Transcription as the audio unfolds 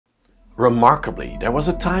Remarkably, there was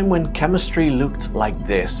a time when chemistry looked like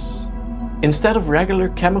this. Instead of regular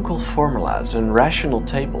chemical formulas and rational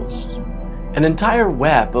tables, an entire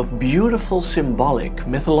web of beautiful symbolic,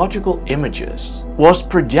 mythological images was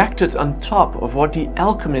projected on top of what the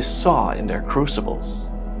alchemists saw in their crucibles.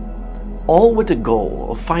 All with the goal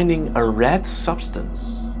of finding a red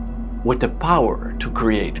substance with the power to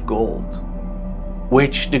create gold,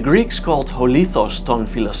 which the Greeks called holithos ton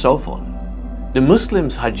philosophon, the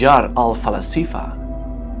Muslims hajar al-falasifa,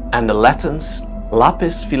 and the Latins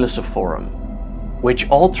lapis philosophorum, which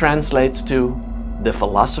all translates to the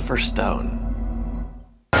Philosopher's Stone.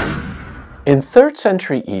 In 3rd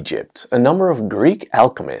century Egypt, a number of Greek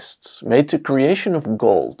alchemists made the creation of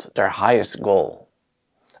gold their highest goal.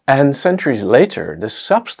 And centuries later, the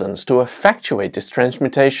substance to effectuate this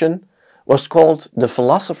transmutation was called the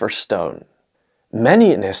Philosopher's Stone.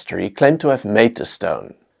 Many in history claim to have made the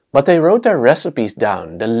stone, but they wrote their recipes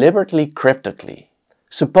down deliberately cryptically,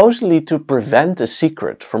 supposedly to prevent the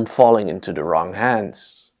secret from falling into the wrong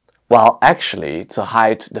hands, while actually to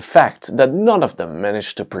hide the fact that none of them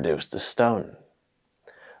managed to produce the stone.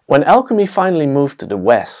 When alchemy finally moved to the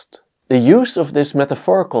West, the use of this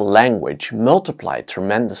metaphorical language multiplied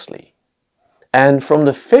tremendously. And from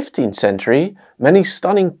the 15th century, many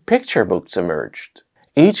stunning picture books emerged,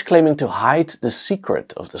 each claiming to hide the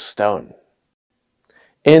secret of the stone.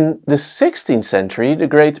 In the 16th century, the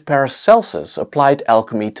great Paracelsus applied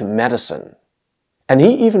alchemy to medicine, and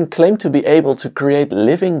he even claimed to be able to create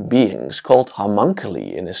living beings called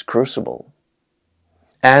homunculi in his crucible.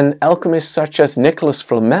 And alchemists such as Nicholas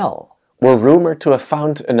Flamel were rumored to have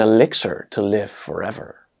found an elixir to live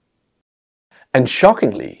forever. And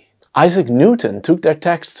shockingly, Isaac Newton took their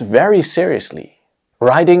texts very seriously,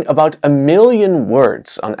 writing about 1 million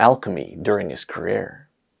words on alchemy during his career.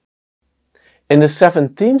 In the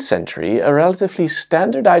 17th century, a relatively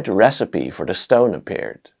standardized recipe for the stone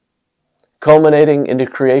appeared, culminating in the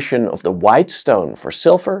creation of the white stone for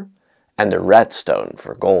silver and the red stone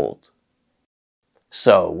for gold.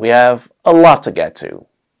 So we have a lot to get to.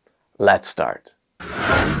 Let's start.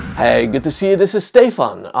 Hey, good to see you. This is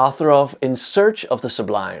Stephan, author of In Search of the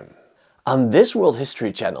Sublime. On this World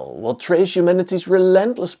History channel, we'll trace humanity's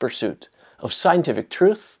relentless pursuit of scientific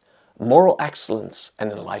truth, moral excellence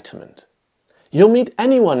and enlightenment. You'll meet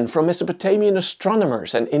anyone from Mesopotamian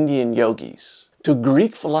astronomers and Indian yogis to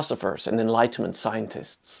Greek philosophers and Enlightenment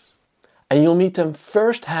scientists. And you'll meet them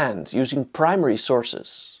firsthand using primary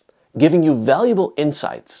sources, giving you valuable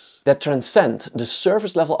insights that transcend the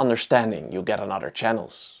surface level understanding you get on other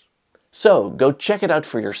channels. So go check it out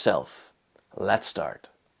for yourself. Let's start.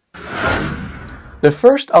 The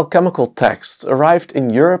first alchemical texts arrived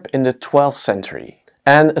in Europe in the 12th century,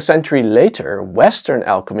 and a century later Western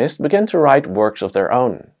alchemists began to write works of their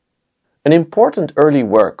own. An important early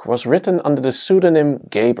work was written under the pseudonym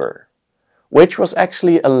Geber, which was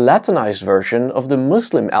actually a Latinized version of the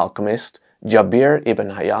Muslim alchemist Jabir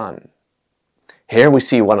ibn Hayyan. Here we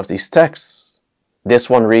see one of these texts, this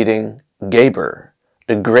one reading Geber,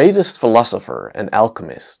 the greatest philosopher and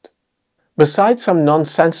alchemist. Besides some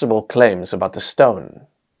nonsensical claims about the stone,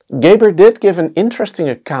 Geber did give an interesting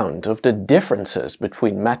account of the differences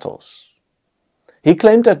between metals. He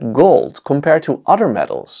claimed that gold, compared to other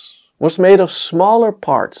metals, was made of smaller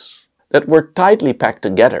parts that were tightly packed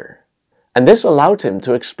together, and this allowed him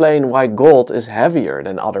to explain why gold is heavier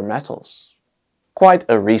than other metals. Quite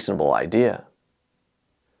a reasonable idea.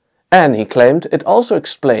 And he claimed it also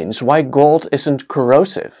explains why gold isn't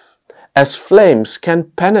corrosive, as flames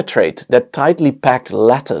can penetrate that tightly packed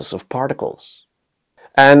lattice of particles.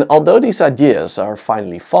 And although these ideas are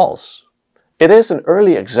finally false, it is an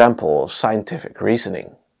early example of scientific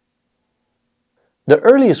reasoning. The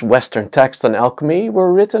earliest Western texts on alchemy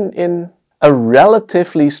were written in a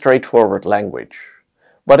relatively straightforward language,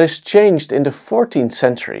 but is changed in the 14th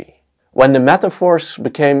century, when the metaphors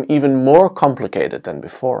became even more complicated than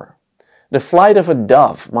before. The flight of a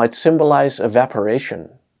dove might symbolize evaporation,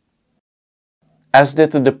 as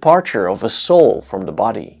did the departure of a soul from the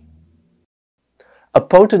body. A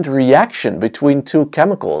potent reaction between two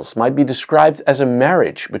chemicals might be described as a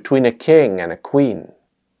marriage between a king and a queen.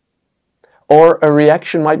 Or a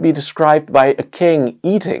reaction might be described by a king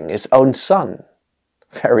eating his own son.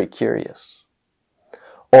 Very curious.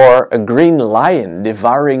 Or a green lion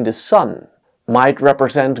devouring the sun might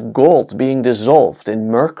represent gold being dissolved in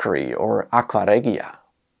mercury or aqua regia.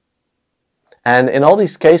 And in all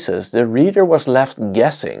these cases, the reader was left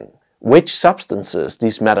guessing which substances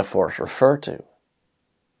these metaphors refer to.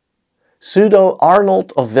 Pseudo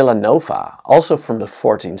Arnold of Villanova, also from the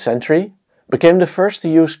 14th century, became the first to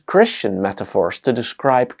use Christian metaphors to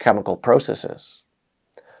describe chemical processes.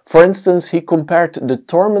 For instance, he compared the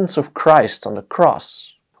torments of Christ on the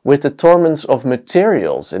cross with the torments of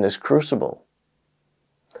materials in his crucible.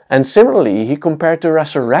 And similarly, he compared the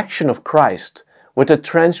resurrection of Christ with the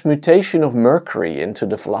transmutation of mercury into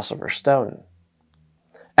the Philosopher's Stone.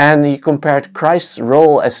 And he compared Christ's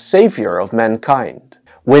role as savior of mankind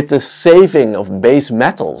with the saving of base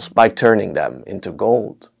metals by turning them into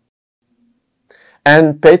gold.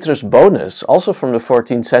 And Petrus Bonus, also from the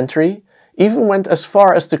 14th century, even went as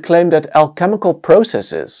far as to claim that alchemical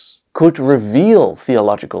processes could reveal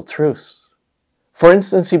theological truths. For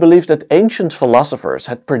instance, he believed that ancient philosophers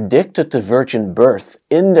had predicted the virgin birth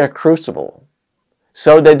in their crucible,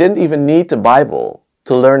 so they didn't even need the Bible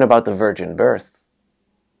to learn about the virgin birth.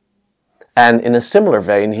 And in a similar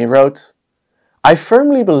vein he wrote, "I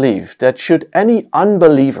firmly believe that should any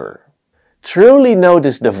unbeliever truly know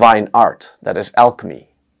this divine art, that is alchemy,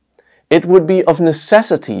 it would be of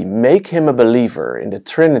necessity make him a believer in the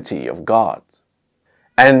Trinity of God.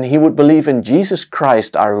 And he would believe in Jesus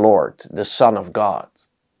Christ our Lord, the Son of God."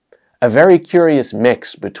 A very curious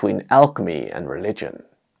mix between alchemy and religion.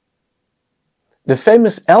 The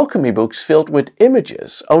famous alchemy books filled with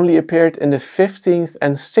images only appeared in the 15th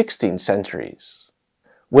and 16th centuries,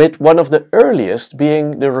 with one of the earliest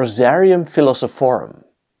being the Rosarium Philosophorum,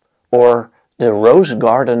 or the Rose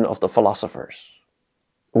Garden of the Philosophers,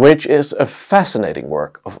 which is a fascinating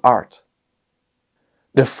work of art.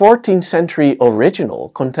 The 14th century original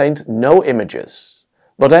contained no images,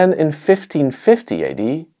 but then in 1550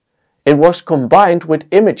 AD, it was combined with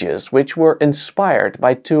images which were inspired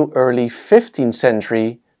by two early 15th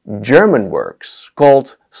century German works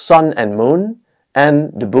called Sun and Moon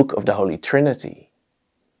and the Book of the Holy Trinity.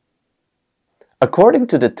 According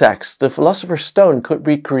to the text, the Philosopher's Stone could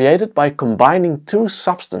be created by combining two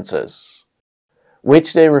substances,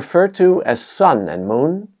 which they refer to as sun and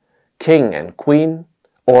moon, king and queen,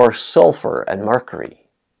 or sulfur and mercury.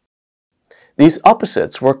 These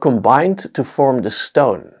opposites were combined to form the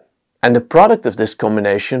stone, and the product of this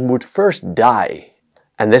combination would first die,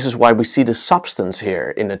 and this is why we see the substance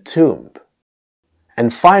here in a tomb.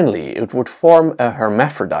 And finally it would form a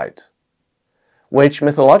hermaphrodite, which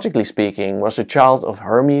mythologically speaking was a child of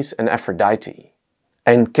Hermes and Aphrodite,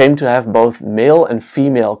 and came to have both male and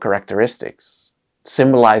female characteristics,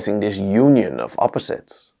 symbolizing this union of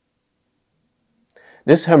opposites.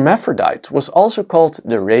 This hermaphrodite was also called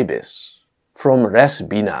the rebis, from res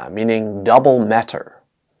bina, meaning double matter,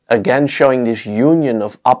 again showing this union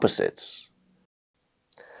of opposites.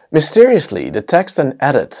 Mysteriously, the text then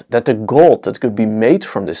added that the gold that could be made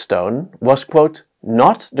from this stone was, quote,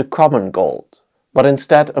 not the common gold, but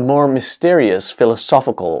instead a more mysterious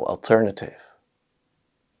philosophical alternative.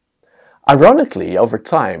 Ironically, over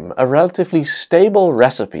time, a relatively stable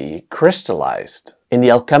recipe crystallized in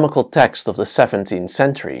the alchemical text of the 17th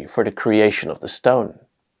century for the creation of the stone.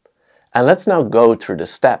 And let's now go through the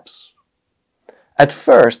steps. At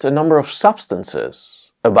first, a number of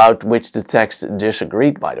substances, about which the text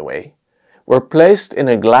disagreed by the way, were placed in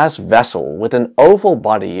a glass vessel with an oval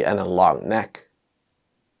body and a long neck.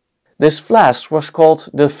 This flask was called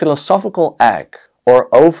the philosophical egg, or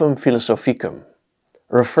ovum philosophicum,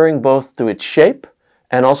 referring both to its shape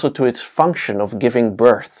and also to its function of giving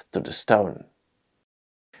birth to the stone.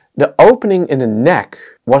 The opening in the neck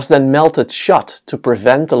was then melted shut to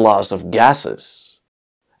prevent the loss of gases,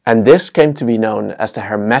 and this came to be known as the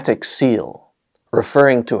hermetic seal,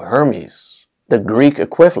 referring to Hermes, the Greek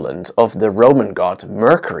equivalent of the Roman god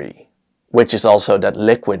Mercury, which is also that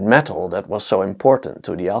liquid metal that was so important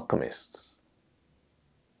to the alchemists.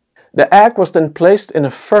 The egg was then placed in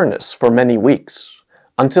a furnace for many weeks,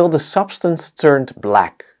 until the substance turned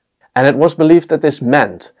black, and it was believed that this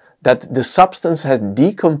meant that the substance had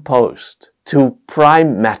decomposed to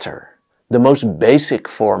prime matter, the most basic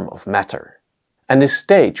form of matter, and this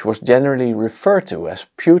stage was generally referred to as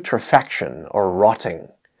putrefaction or rotting,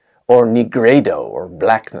 or nigredo or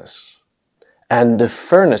blackness. And the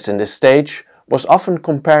furnace in this stage was often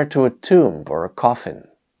compared to a tomb or a coffin.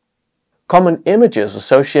 Common images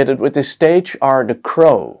associated with this stage are the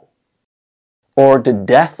crow, or the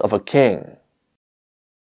death of a king,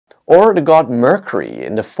 or the god Mercury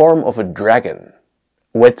in the form of a dragon,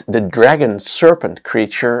 with the dragon serpent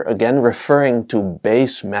creature again referring to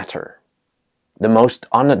base matter, the most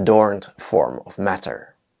unadorned form of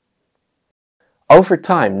matter. Over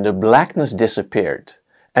time, the blackness disappeared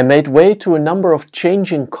and made way to a number of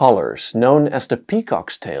changing colors known as the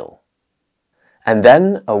peacock's tail. And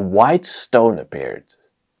then a white stone appeared,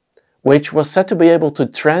 which was said to be able to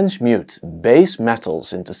transmute base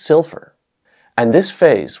metals into silver, and this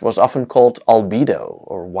phase was often called albedo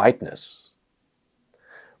or whiteness.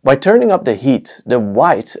 By turning up the heat, the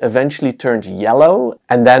white eventually turned yellow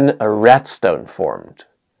and then a red stone formed,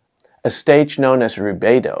 a stage known as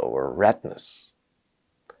rubedo or redness.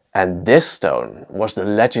 And this stone was the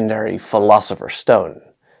legendary Philosopher Stone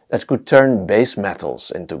that could turn base metals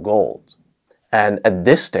into gold. And at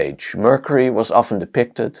this stage, mercury was often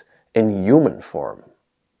depicted in human form,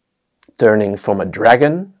 turning from a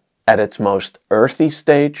dragon at its most earthy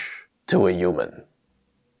stage to a human.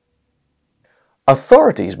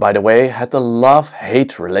 Authorities, by the way, had a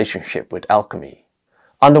love-hate relationship with alchemy.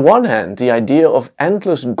 On the one hand, the idea of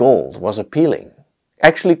endless gold was appealing,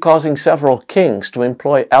 actually causing several kings to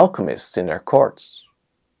employ alchemists in their courts.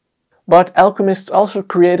 But alchemists also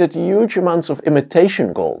created huge amounts of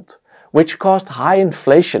imitation gold, which caused high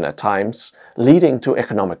inflation at times, leading to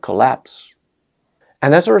economic collapse.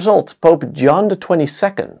 And as a result, Pope John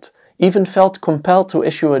XXII even felt compelled to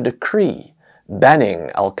issue a decree banning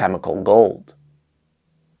alchemical gold.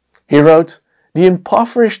 He wrote, "The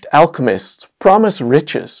impoverished alchemists promise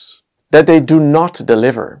riches that they do not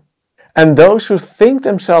deliver, and those who think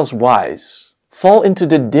themselves wise fall into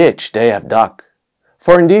the ditch they have dug.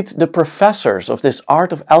 For indeed the professors of this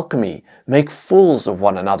art of alchemy make fools of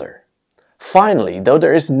one another. Finally, though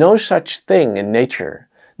there is no such thing in nature,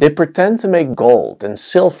 they pretend to make gold and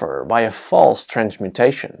silver by a false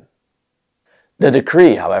transmutation." The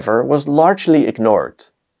decree, however, was largely ignored,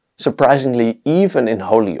 surprisingly even in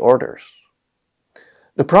holy orders.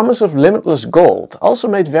 The promise of limitless gold also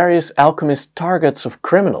made various alchemists targets of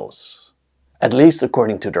criminals, at least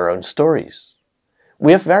according to their own stories.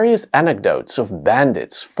 We have various anecdotes of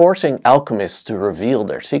bandits forcing alchemists to reveal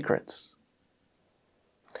their secrets.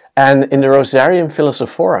 And in the Rosarium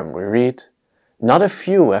Philosophorum we read, "Not a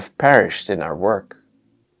few have perished in our work."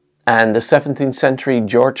 And the 17th century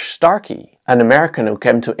George Starkey, an American who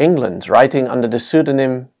came to England writing under the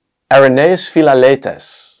pseudonym Irenaeus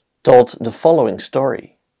Philalethes, told the following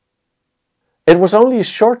story. "It was only a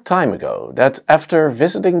short time ago that after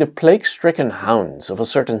visiting the plague-stricken hounds of a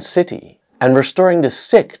certain city and restoring the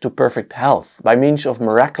sick to perfect health by means of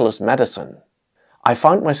miraculous medicine, I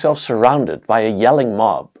found myself surrounded by a yelling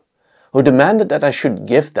mob who demanded that I should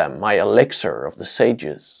give them my elixir of the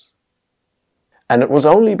sages. And it was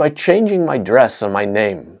only by changing my dress and my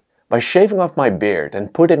name, by shaving off my beard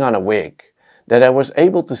and putting on a wig, that I was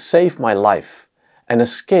able to save my life and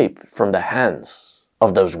escape from the hands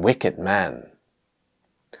of those wicked men.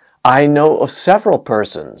 I know of several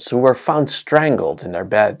persons who were found strangled in their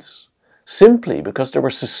beds, simply because they were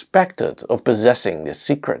suspected of possessing this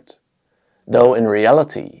secret, though in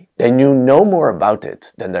reality they knew no more about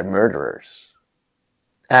it than their murderers.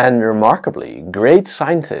 And remarkably, great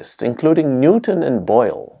scientists, including Newton and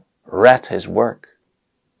Boyle, read his work.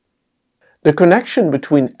 The connection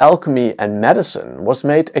between alchemy and medicine was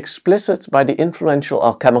made explicit by the influential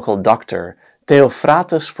alchemical doctor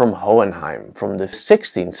Theophrastus from Hohenheim from the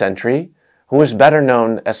 16th century, who is better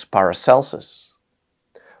known as Paracelsus.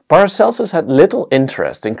 Paracelsus had little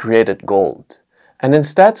interest in created gold, and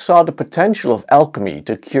instead saw the potential of alchemy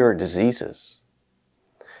to cure diseases.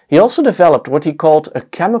 He also developed what he called a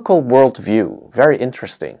chemical worldview, very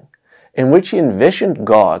interesting, in which he envisioned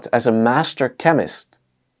God as a master chemist.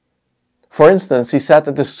 For instance, he said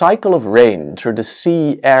that the cycle of rain through the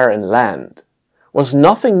sea, air and land was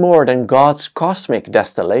nothing more than God's cosmic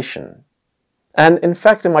distillation. And in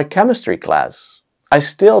fact, in my chemistry class, I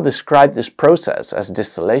still describe this process as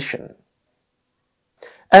distillation.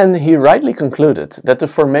 And he rightly concluded that the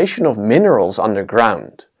formation of minerals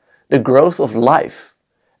underground, the growth of life,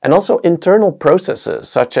 and also internal processes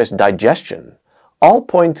such as digestion, all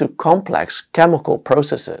point to complex chemical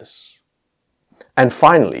processes. And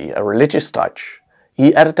finally, a religious touch,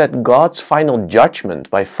 he added that God's final judgment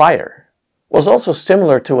by fire was also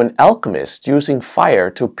similar to an alchemist using fire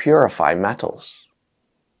to purify metals.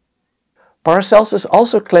 Paracelsus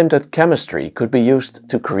also claimed that chemistry could be used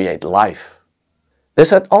to create life. This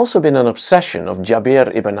had also been an obsession of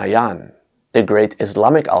Jabir ibn Hayyan, the great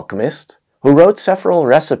Islamic alchemist, who wrote several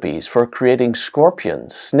recipes for creating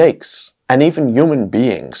scorpions, snakes, and even human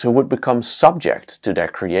beings who would become subject to their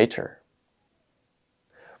creator.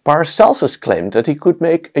 Paracelsus claimed that he could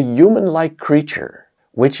make a human-like creature,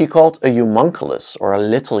 which he called a homunculus or a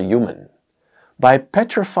little human, by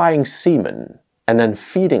petrifying semen and then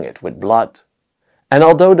feeding it with blood. And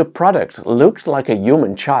although the product looked like a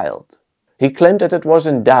human child, he claimed that it was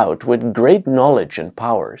endowed with great knowledge and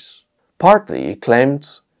powers. Partly, he claimed,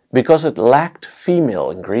 because it lacked female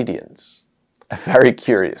ingredients. A very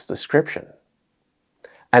curious description.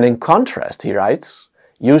 And in contrast, he writes,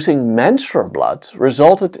 using menstrual blood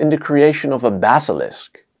resulted in the creation of a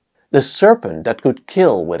basilisk, the serpent that could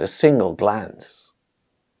kill with a single glance.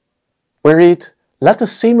 We read, "Let the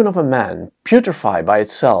semen of a man putrefy by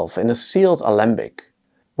itself in a sealed alembic,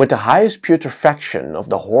 with the highest putrefaction of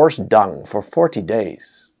the horse dung for 40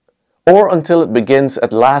 days, or until it begins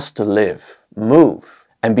at last to live, move,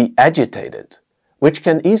 and be agitated, which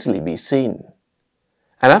can easily be seen.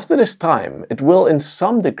 And after this time it will in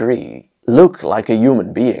some degree look like a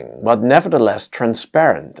human being, but nevertheless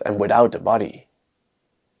transparent and without a body.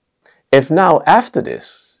 If now after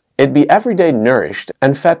this it be every day nourished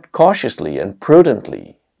and fed cautiously and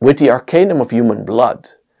prudently with the arcanum of human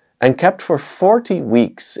blood, and kept for 40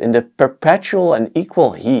 weeks in the perpetual and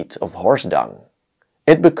equal heat of horse dung,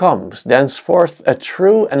 it becomes thenceforth a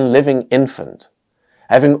true and living infant,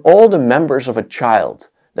 having all the members of a child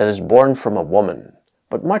that is born from a woman,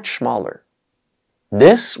 but much smaller.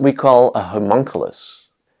 This we call a homunculus,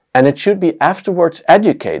 and it should be afterwards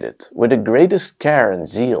educated with the greatest care and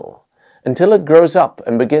zeal, until it grows up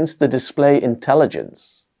and begins to display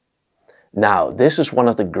intelligence. Now this is one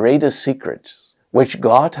of the greatest secrets which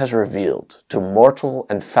God has revealed to mortal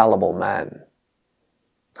and fallible man."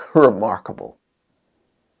 Remarkable.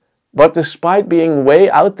 But despite being way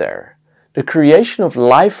out there, the creation of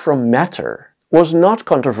life from matter was not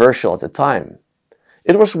controversial at the time.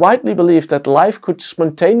 It was widely believed that life could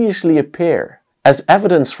spontaneously appear, as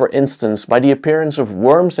evidenced for instance by the appearance of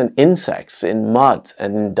worms and insects in mud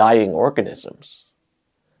and in dying organisms.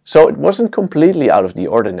 So it wasn't completely out of the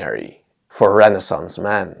ordinary for Renaissance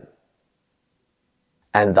man.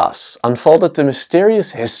 And thus unfolded the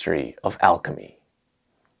mysterious history of alchemy.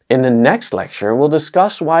 In the next lecture we'll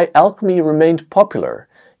discuss why alchemy remained popular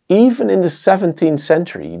even in the 17th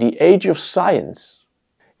century, the age of science.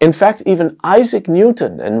 In fact, even Isaac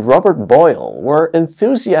Newton and Robert Boyle were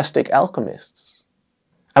enthusiastic alchemists.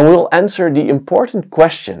 And we'll answer the important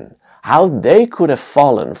question how they could have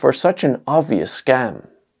fallen for such an obvious scam.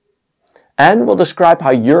 And we'll describe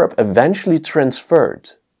how Europe eventually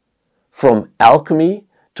transferred from alchemy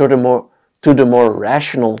to the more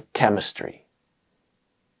rational chemistry.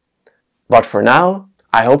 But for now,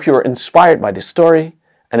 I hope you were inspired by this story,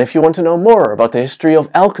 and if you want to know more about the history of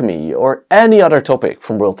alchemy or any other topic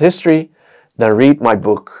from world history, then read my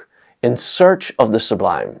book, In Search of the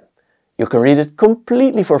Sublime. You can read it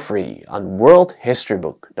completely for free on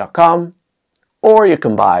worldhistorybook.com, or you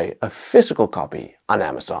can buy a physical copy on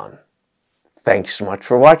Amazon. Thanks so much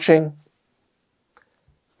for watching.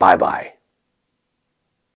 Bye bye.